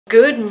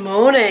Good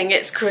morning,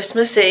 it's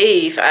Christmas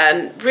Eve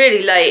and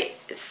really late.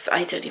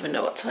 I don't even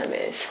know what time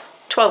it is.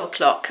 12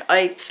 o'clock.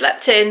 I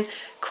slept in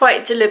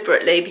quite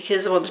deliberately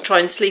because I want to try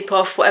and sleep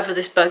off whatever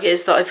this bug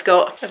is that I've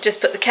got. I've just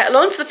put the kettle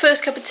on for the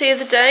first cup of tea of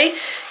the day.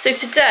 So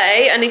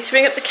today I need to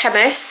ring up the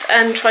chemist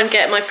and try and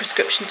get my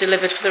prescription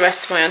delivered for the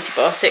rest of my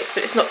antibiotics,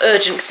 but it's not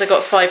urgent because I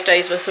got 5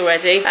 days worth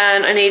already.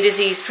 And I need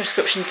Izzy's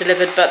prescription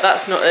delivered, but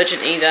that's not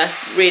urgent either.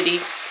 Really,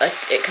 like,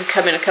 it could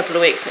come in a couple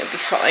of weeks and it'll be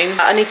fine.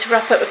 I need to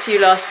wrap up a few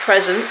last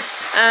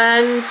presents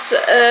and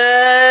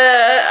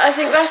I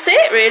think that's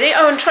it really.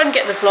 Oh, and try and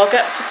get the vlog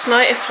up for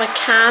tonight if I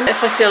can.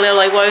 If I feel ill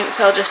I won't,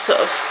 so I'll just sort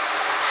of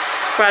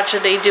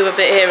gradually do a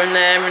bit here and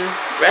there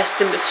and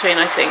rest in between,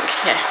 I think.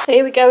 Yeah.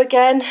 Here we go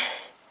again.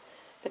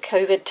 The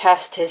COVID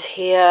test is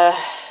here.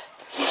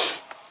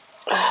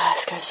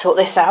 Let's go sort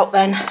this out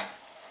then.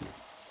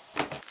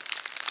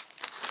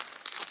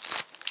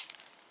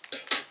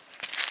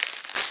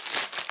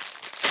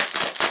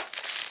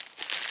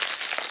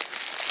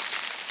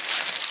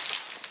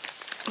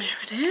 There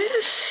it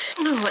is.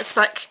 Oh, it's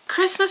like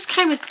Christmas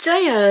came a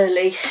day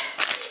early.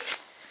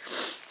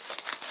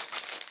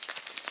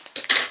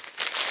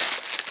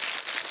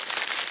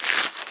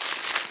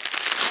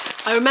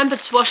 I remembered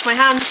to wash my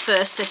hands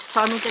first this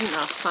time. I didn't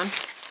last time,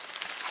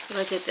 but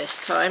I did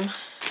this time.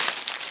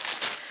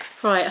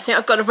 Right, I think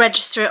I've got to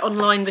register it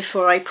online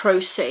before I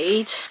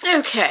proceed.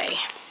 Okay.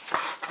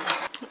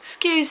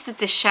 Excuse the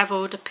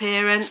dishevelled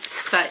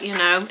appearance, but you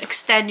know,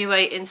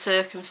 extenuating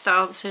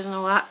circumstances and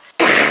all that.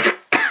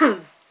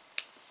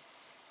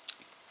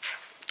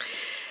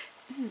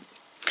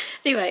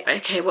 Anyway,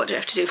 okay, what do I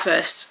have to do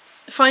first?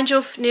 Find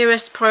your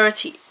nearest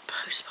priority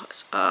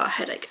postbox.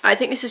 Headache. I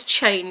think this has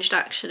changed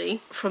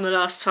actually from the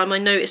last time. I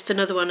noticed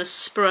another one has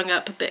sprung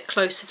up a bit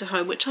closer to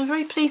home, which I'm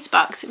very pleased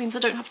about because it means I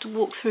don't have to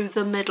walk through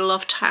the middle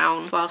of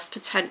town whilst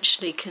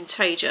potentially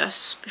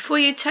contagious. Before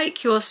you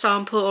take your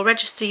sample or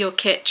register your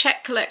kit,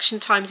 check collection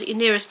times at your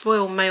nearest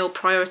Royal Mail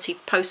priority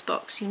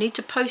postbox. You need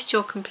to post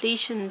your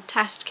completion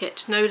test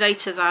kit no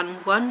later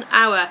than 1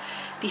 hour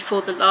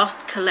before the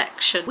last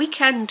collection.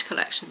 Weekend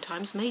collection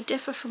times may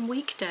differ from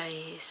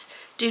weekdays.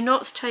 Do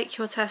not take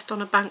your test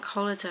on a bank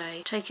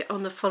holiday. Take it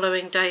on the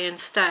following day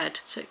instead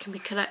so it can be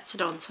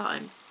collected on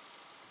time.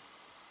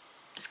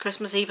 Is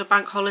Christmas Eve a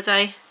bank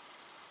holiday?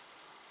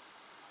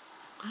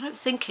 I don't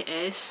think it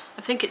is.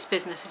 I think it's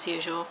business as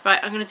usual. Right,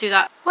 I'm going to do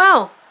that.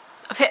 Well,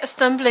 I've hit a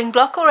stumbling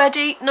block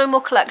already. No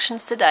more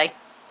collections today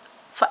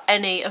for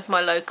any of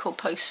my local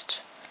post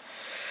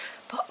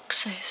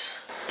boxes.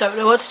 Don't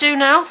know what to do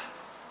now.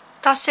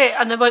 That's it,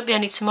 and there won't be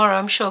any tomorrow,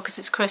 I'm sure, because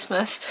it's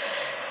Christmas.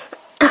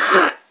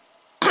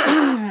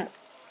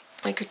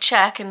 I could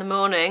check in the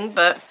morning,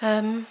 but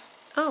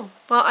oh,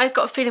 well, I've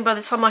got a feeling by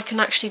the time I can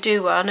actually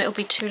do one, it'll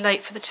be too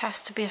late for the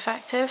test to be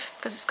effective,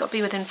 because it's got to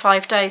be within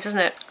 5 days, isn't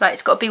it? Like,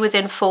 it's got to be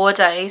within 4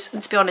 days,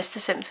 and to be honest,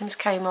 the symptoms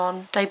came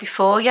on day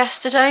before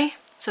yesterday,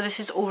 so this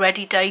is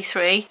already day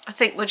 3. I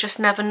think we'll just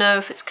never know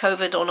if it's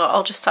COVID or not.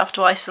 I'll just have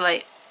to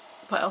isolate.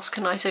 What else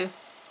can I do?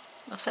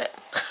 That's it.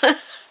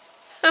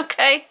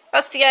 Okay,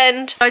 that's the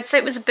end. I'd say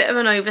it was a bit of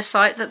an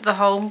oversight that the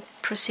whole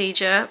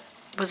procedure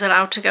was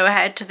allowed to go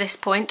ahead to this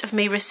point of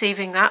me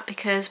receiving that,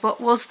 because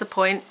what was the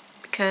point?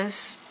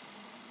 Because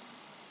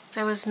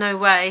there was no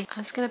way I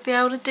was going to be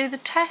able to do the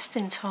test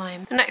in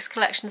time. The next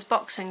collection's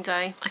Boxing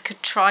Day. I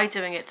could try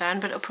doing it then,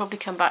 but it'll probably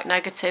come back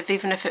negative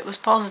even if it was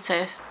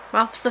positive.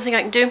 Well, there's nothing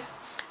I can do.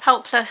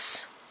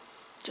 Helpless.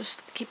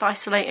 Just keep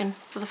isolating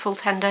for the full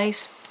 10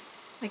 days.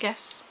 I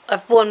guess.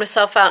 I've worn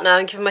myself out now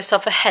and given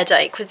myself a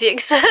headache with the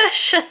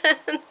exertion.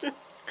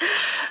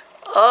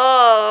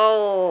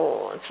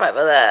 Oh, it's right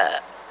by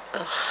there.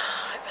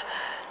 Oh, right by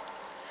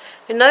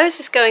there. My nose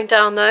is going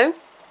down though.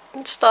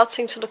 It's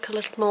starting to look a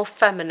little more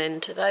feminine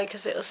today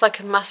because it was like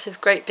a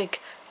massive, great big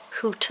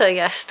hooter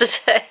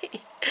yesterday.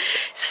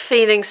 It's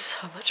feeling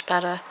so much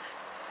better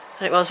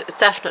than it was. It was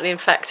definitely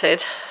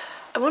infected.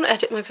 I want to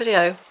edit my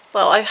video.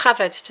 Well, I have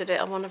edited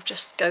it. I want to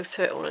just go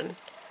through it all and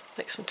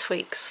make some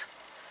tweaks.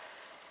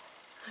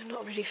 I'm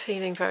not really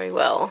feeling very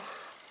well.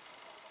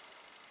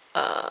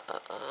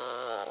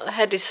 The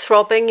head is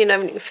throbbing, you know,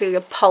 when you can feel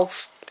your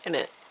pulse in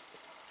it.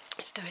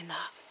 It's doing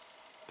that.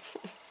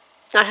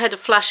 I had a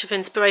flash of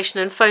inspiration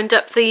and phoned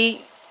up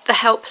the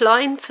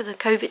helpline for the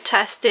COVID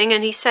testing,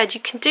 and he said you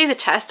can do the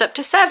test up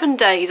to 7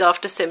 days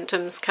after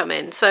symptoms come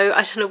in. So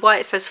I don't know why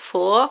it says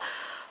 4 on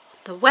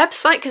the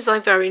website, because I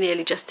very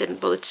nearly just didn't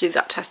bother to do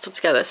that test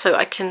altogether. So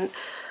I can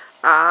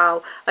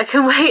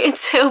wait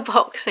until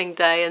Boxing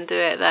Day and do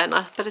it then.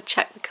 I better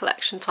check the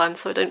collection time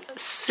so I don't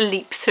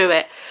sleep through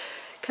it,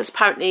 because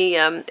apparently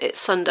it's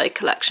Sunday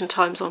collection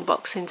times on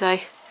Boxing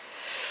Day.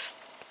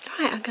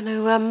 Right, I'm going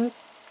to,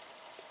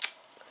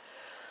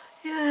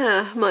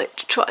 yeah, I might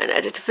try and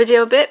edit a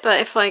video a bit,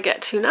 but if I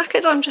get too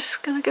knackered I'm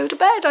just going to go to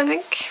bed, I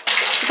think.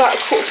 It's about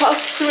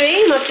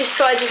 3:15 and I've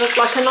decided I'd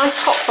like a nice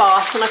hot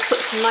bath, and I've put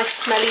some nice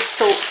smelly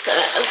salts in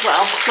it as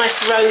well.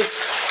 Nice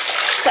rose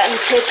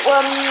scented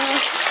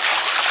ones.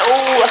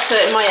 Oh, that's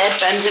hurting my head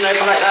bending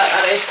over like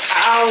that is.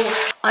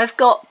 Ow. I've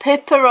got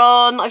Pippa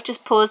on. I've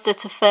just paused her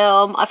to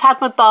film. I've had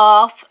my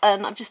bath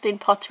and I've just been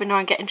pottering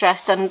around getting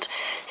dressed and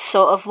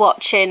sort of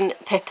watching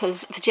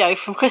Pippa's video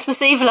from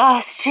Christmas Eve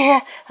last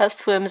year. That's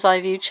the Worm's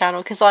Eye View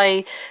channel because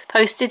I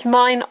posted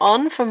mine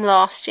on from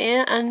last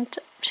year and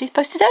she's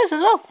posted hers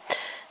as well.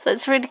 So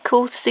it's really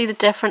cool to see the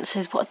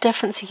differences. What a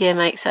difference a year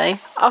makes, eh?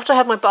 After I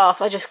had my bath,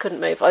 I just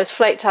couldn't move. I was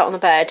flaked out on the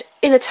bed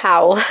in a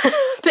towel, a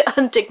bit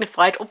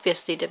undignified.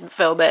 Obviously didn't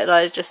film it, and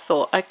I just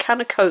thought a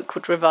can of Coke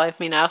would revive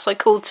me now. So I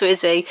called to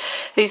Izzy,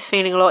 who's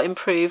feeling a lot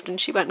improved,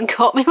 and she went and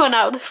got me one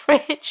out of the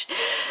fridge.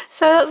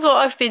 So that's what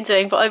I've been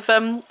doing, but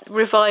I've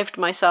revived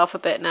myself a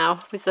bit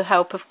now with the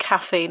help of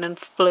caffeine and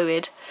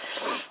fluid.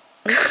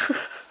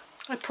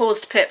 I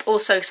paused Pip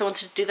also because I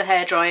wanted to do the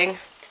hair drying.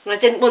 And I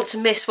didn't want to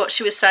miss what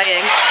she was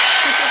saying.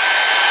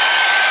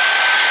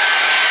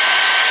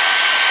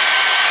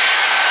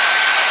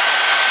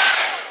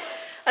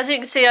 As you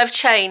can see, I've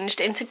changed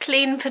into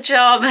clean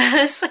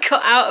pyjamas. I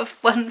got out of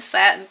one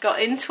set and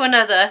got into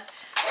another.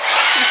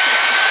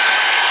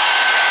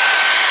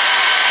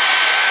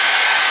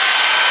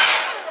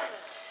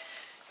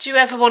 Do you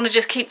ever want to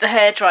just keep the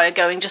hairdryer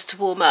going just to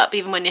warm up,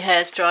 even when your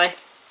hair's dry?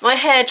 My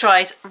hair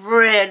dries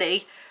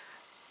really,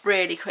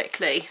 really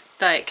quickly.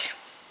 Like,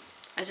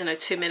 I don't know,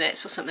 2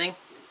 minutes or something.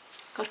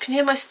 God, can you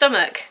hear my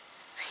stomach?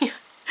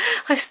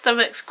 My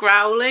stomach's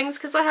growling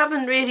because I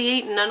haven't really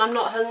eaten and I'm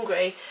not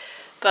hungry.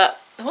 But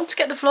I want to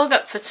get the vlog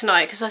up for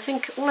tonight because I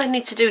think all I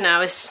need to do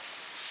now is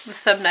the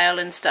thumbnail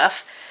and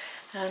stuff.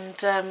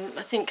 And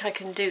I think I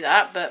can do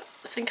that, but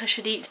I think I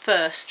should eat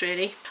first,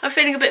 really. I'm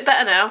feeling a bit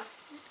better now.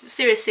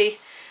 Seriously.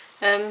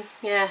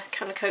 Yeah,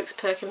 can of Coke's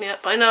perking me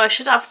up. But I know I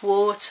should have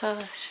water.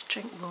 I should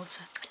drink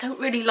water. I don't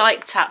really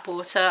like tap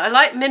water. I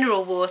like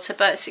mineral water,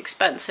 but it's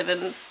expensive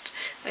and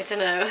I don't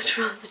know, I'd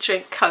rather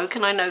drink Coke,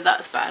 and I know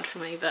that's bad for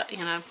me, but you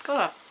know, I've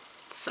got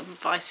some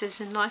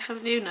vices in life,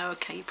 haven't you? No,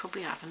 okay, you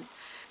probably haven't,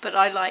 but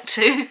I like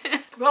to.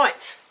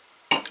 Right,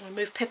 I'll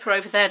move Pippa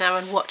over there now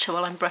and watch her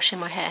while I'm brushing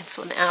my hair and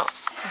sorting it out.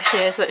 There she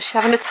is, look, she's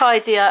having a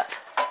tidy up.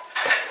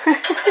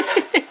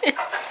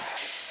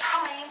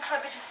 Time for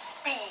a bit of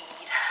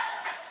speed.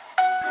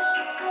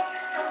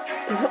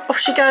 Off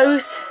she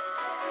goes.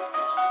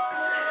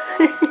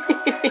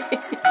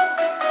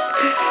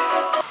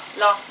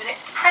 Last minute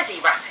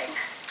Prezi wrapping.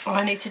 Oh,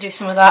 I need to do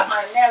some of that.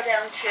 I'm now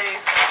down to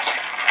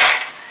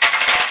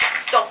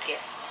dog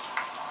gifts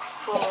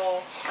for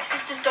my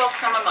sister's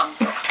dogs and my mum's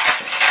dog.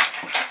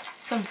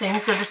 Some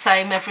things are the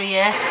same every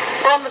year.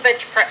 We're on the veg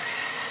prep.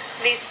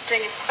 Lee's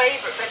doing his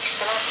favourite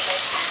vegetable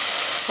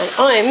And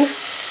I'm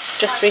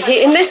just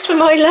reheating this for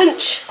my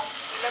lunch.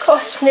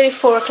 Gosh, it's nearly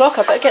 4 o'clock.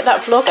 I better get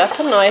that vlog up,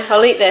 haven't I?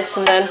 I'll eat this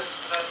and then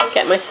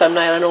get my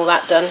thumbnail and all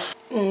that done.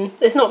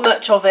 There's not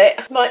much of it.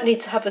 Might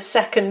need to have a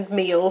second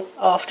meal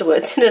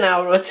afterwards in an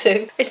hour or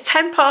two. It's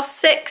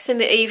 6:10 in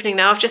the evening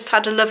now. I've just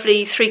had a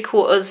lovely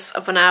 3/4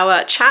 of an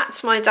hour chat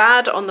to my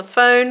dad on the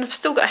phone. I've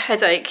still got a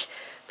headache,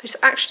 but it's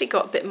actually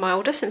got a bit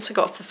milder since I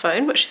got off the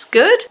phone, which is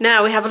good.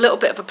 Now we have a little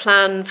bit of a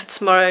plan for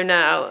tomorrow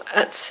now.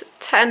 At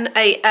 10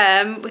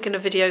 AM, we're going to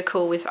video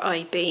call with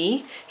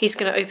IB. He's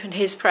going to open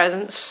his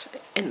presents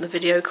in the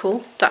video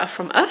call that are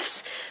from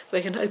us.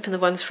 We're going to open the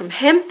ones from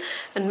him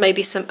and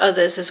maybe some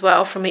others as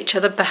well from each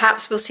other.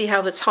 Perhaps we'll see how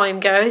the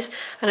time goes.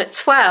 And at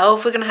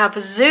 12, we're going to have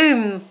a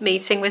Zoom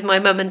meeting with my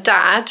mum and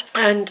dad,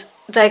 and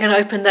they're going to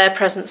open their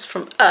presents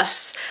from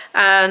us.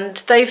 And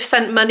they've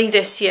sent money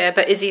this year,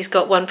 but Izzy's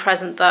got one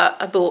present that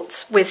I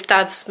bought with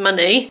Dad's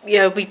money. You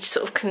know, we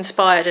sort of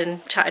conspired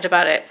and chatted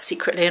about it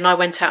secretly, and I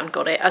went out and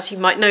got it, as you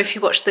might know if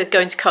you watched the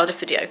Going to Cardiff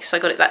video, because I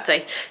got it that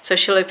day. So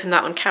she'll open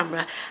that on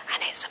camera,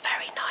 and it's a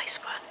very nice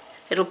one.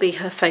 It'll be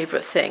her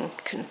favourite thing,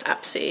 can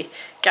absolutely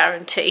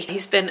guarantee.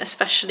 He's been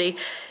especially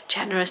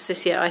generous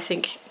this year, I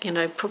think, you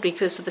know, probably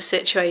because of the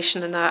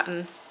situation and that,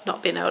 and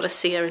not being able to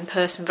see her in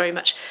person very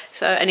much.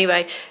 So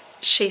anyway,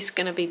 she's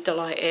going to be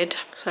delighted.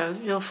 So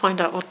you'll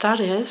find out what that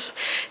is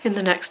in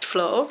the next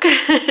vlog.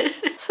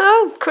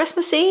 So,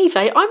 Christmas Eve,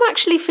 eh? I'm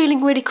actually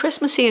feeling really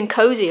Christmassy and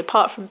cosy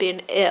apart from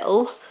being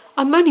ill.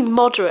 I'm only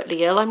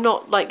moderately ill. I'm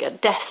not like at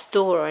death's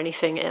door or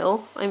anything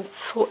ill. I'm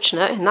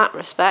fortunate in that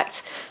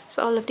respect. It's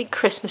our lovely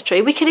Christmas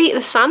tree. We could eat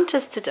the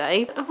Santas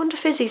today. I wonder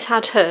if Izzy's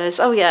had hers.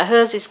 Oh yeah,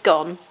 hers is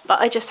gone.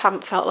 But I just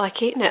haven't felt like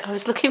eating it. I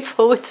was looking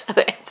forward to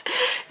it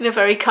in a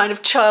very kind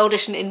of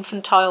childish and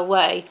infantile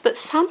way. But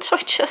Santa,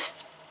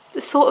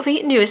 the thought of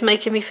eating you is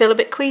making me feel a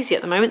bit queasy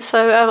at the moment,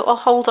 so I'll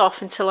hold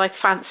off until I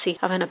fancy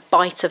having a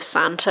bite of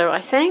Santa,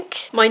 I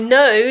think. My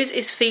nose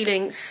is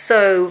feeling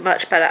so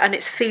much better, and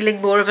it's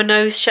feeling more of a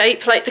nose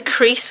shape. Like the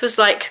crease was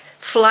like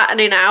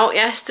flattening out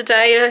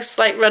yesterday. I was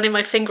like running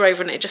my finger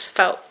over and it just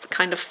felt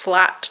kind of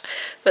flat,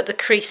 but the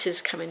crease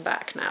is coming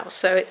back now,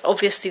 so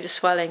obviously the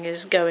swelling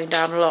is going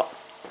down a lot.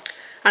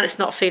 and it's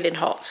not feeling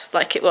hot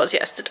like it was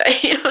yesterday.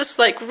 I was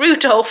like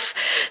Rudolph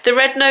the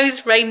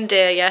red-nosed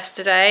reindeer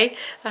yesterday.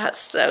 That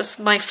was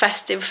my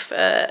festive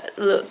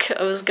look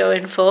I was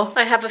going for.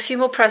 I have a few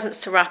more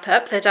presents to wrap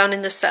up. They're down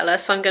in the cellar,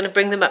 so I'm going to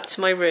bring them up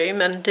to my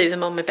room and do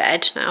them on my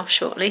bed now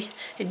shortly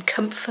in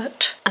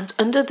comfort. And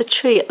under the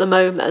tree at the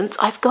moment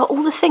I've got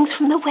all the things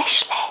from the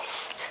wish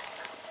list.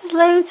 There's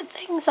loads of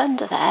things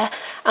under there,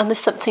 and there's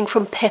something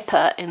from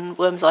Pippa in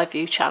Worm's Eye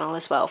View channel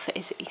as well for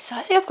Izzy. So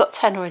I think I've got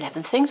 10 or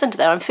 11 things under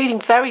there. I'm feeling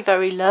very,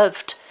 very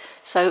loved.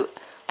 So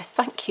I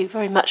thank you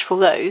very much for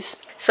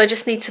those. So I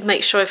just need to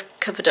make sure I've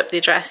covered up the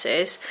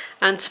addresses,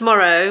 and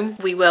tomorrow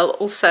we will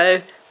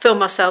also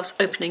film ourselves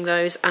opening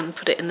those and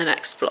put it in the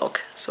next vlog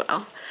as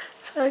well.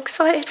 So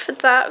excited for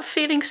that,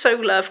 feeling so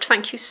loved.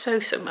 Thank you so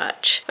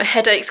much. My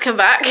headache's come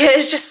back.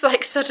 It's just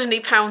like suddenly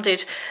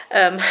pounded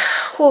out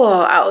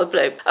of the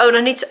blue. Oh, and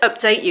I need to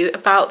update you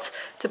about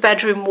the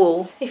bedroom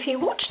wall. If you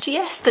watched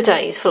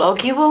yesterday's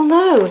vlog, you will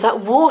know that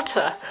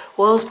water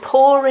was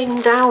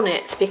pouring down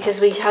it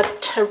because we had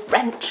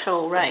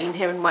torrential rain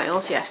here in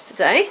Wales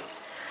yesterday.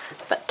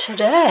 But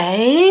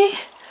today,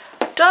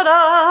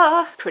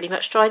 ta-da! Pretty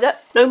much dried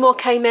up. No more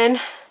came in.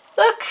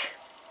 Look,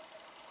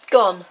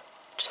 gone.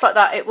 Just like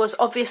that. It was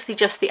obviously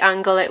just the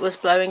angle it was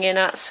blowing in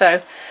at,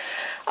 so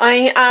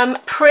I am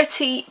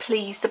pretty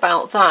pleased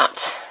about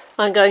that.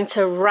 I'm going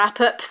to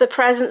wrap up the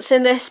presents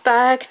in this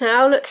bag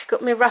now. Look,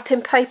 got my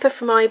wrapping paper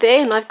from IB,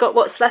 and I've got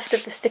what's left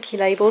of the sticky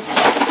labels.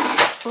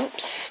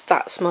 Oops,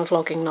 that's my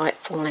vlogging light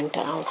falling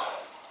down.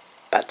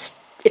 But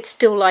it's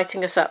still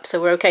lighting us up,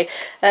 so we're okay.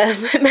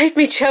 It made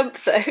me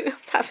jump though,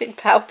 having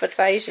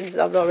palpitations.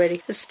 I'm not ready.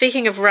 And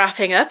speaking of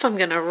wrapping up, I'm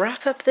going to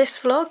wrap up this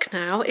vlog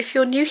now. If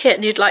you're new here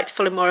and you'd like to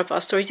follow more of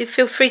our stories, do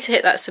feel free to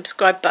hit that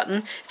subscribe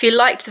button. If you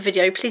liked the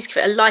video, please give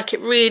it a like. It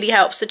really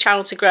helps the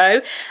channel to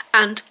grow.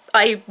 And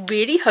I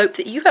really hope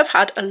that you have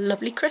had a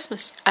lovely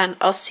Christmas. And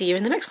I'll see you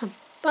in the next one.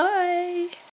 Bye!